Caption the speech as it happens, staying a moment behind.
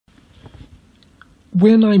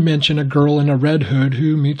When I mention a girl in a red hood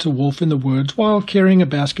who meets a wolf in the woods while carrying a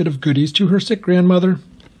basket of goodies to her sick grandmother,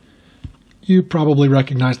 you probably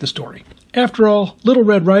recognize the story. After all, Little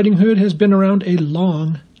Red Riding Hood has been around a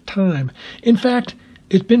long time. In fact,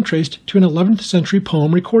 it's been traced to an 11th century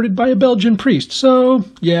poem recorded by a Belgian priest, so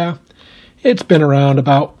yeah, it's been around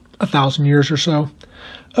about 1,000 years or so.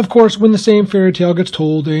 Of course, when the same fairy tale gets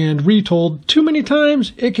told and retold too many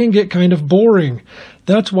times, it can get kind of boring.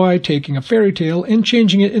 That's why taking a fairy tale and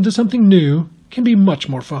changing it into something new can be much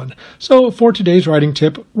more fun. So for today's writing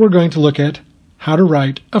tip, we're going to look at how to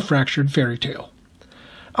write a fractured fairy tale.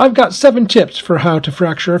 I've got 7 tips for how to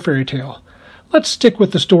fracture a fairy tale. Let's stick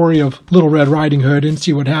with the story of Little Red Riding Hood and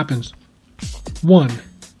see what happens. 1.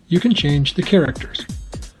 You can change the characters.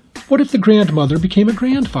 What if the grandmother became a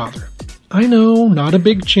grandfather? I know, not a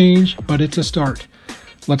big change, but it's a start.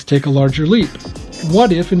 Let's take a larger leap.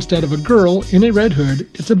 What if instead of a girl in a red hood,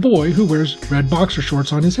 it's a boy who wears red boxer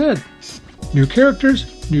shorts on his head? New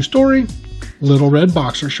characters, new story, Little Red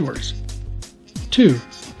Boxer Shorts. 2.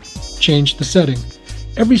 Change the setting.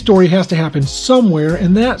 Every story has to happen somewhere,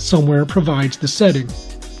 and that somewhere provides the setting.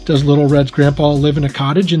 Does Little Red's grandpa live in a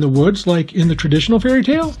cottage in the woods like in the traditional fairy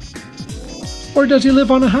tale? Or does he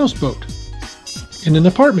live on a houseboat? In an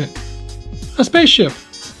apartment? A spaceship?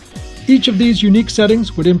 Each of these unique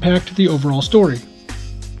settings would impact the overall story.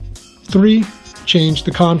 3. Change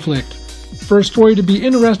the conflict. For a story to be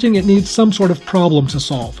interesting, it needs some sort of problem to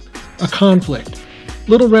solve. A conflict.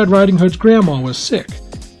 Little Red Riding Hood's grandma was sick,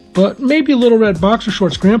 but maybe Little Red Boxer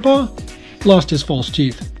Shorts' grandpa lost his false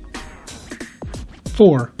teeth.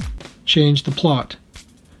 4. Change the plot.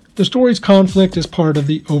 The story's conflict is part of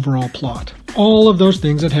the overall plot. All of those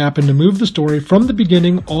things that happen to move the story from the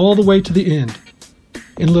beginning all the way to the end.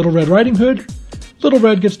 In Little Red Riding Hood, Little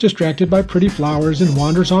Red gets distracted by pretty flowers and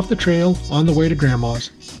wanders off the trail on the way to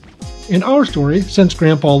Grandma's. In our story, since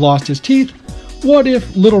Grandpa lost his teeth, what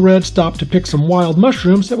if Little Red stopped to pick some wild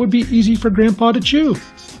mushrooms that would be easy for Grandpa to chew?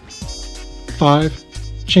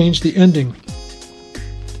 5. Change the ending.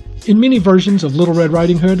 In many versions of Little Red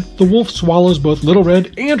Riding Hood, the wolf swallows both Little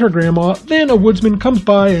Red and her grandma, then a woodsman comes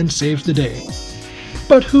by and saves the day.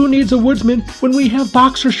 But who needs a woodsman when we have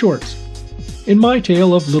boxer shorts? In my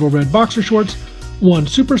tale of Little Red Boxer Shorts, one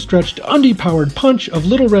super stretched, undie-powered punch of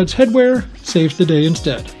Little Red's headwear saves the day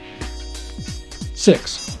instead.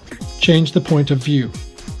 6. Change the point of view.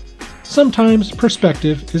 Sometimes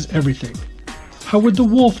perspective is everything. How would the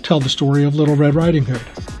wolf tell the story of Little Red Riding Hood?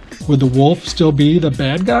 Would the wolf still be the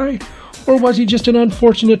bad guy? Or was he just an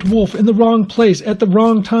unfortunate wolf in the wrong place at the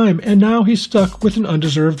wrong time, and now he's stuck with an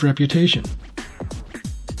undeserved reputation?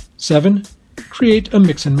 7. Create a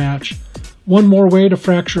mix and match. One more way to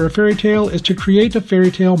fracture a fairy tale is to create a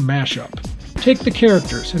fairy tale mashup. Take the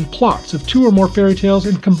characters and plots of 2 or more fairy tales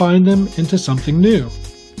and combine them into something new.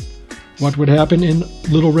 What would happen in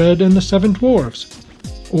Little Red and the 7 Dwarfs?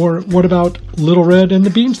 Or what about Little Red and the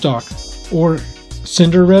Beanstalk? Or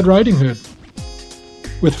Cinder Red Riding Hood?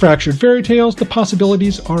 With fractured fairy tales, the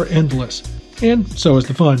possibilities are endless, and so is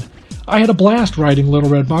the fun. I had a blast writing Little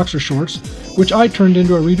Red Boxer Shorts, which I turned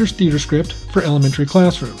into a reader's theater script for elementary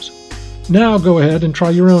classrooms. Now go ahead and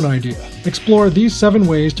try your own idea. Explore these 7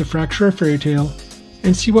 ways to fracture a fairy tale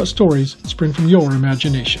and see what stories spring from your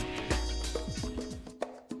imagination.